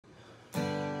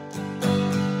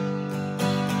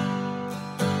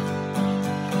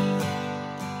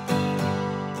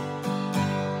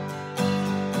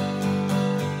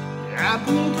I've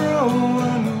been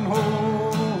throwing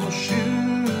horseshoes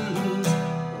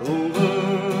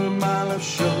over my left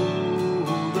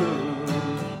shoulder.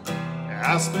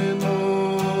 I spent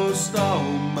most all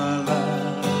my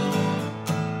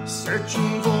life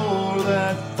searching for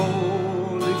that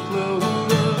four-leaf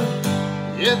clover,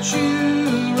 yet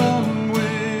you run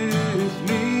with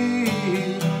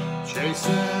me,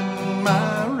 chasing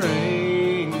my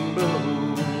rainbows.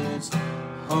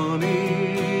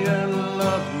 Honey, I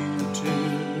love you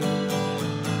too.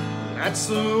 That's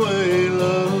the way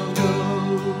love goes.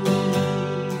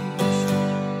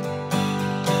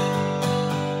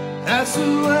 That's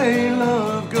the way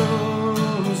love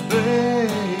goes, babe.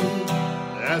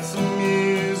 That's the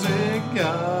music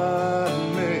God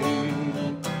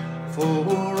made for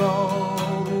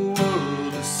all the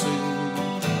world to sing.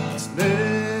 It's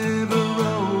never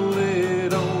old,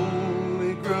 it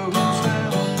only grows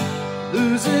now.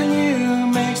 Losing you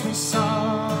makes me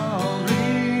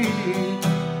sorry.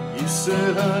 You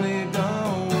said, honey,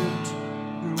 don't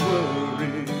you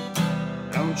worry.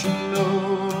 Don't you know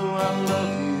I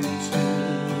love you too?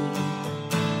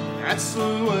 That's the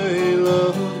way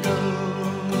love goes.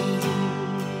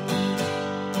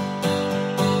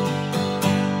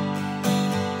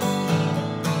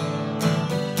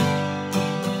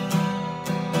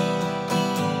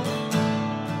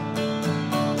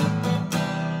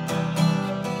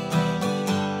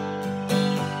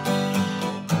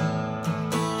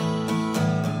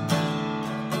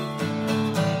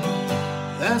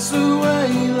 That's the way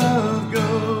love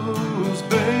goes,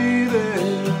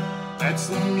 baby. That's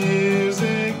the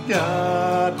music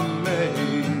God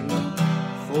made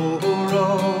for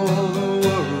all the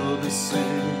world to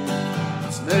sing.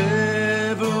 It's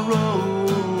never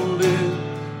old, it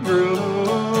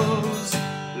grows.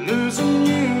 Losing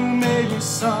you made me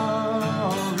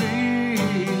sorry.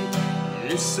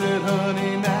 You said,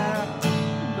 honey, now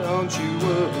don't you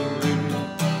worry.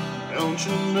 Don't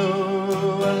you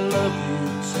know I love you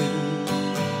too?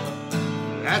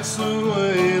 That's the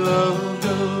way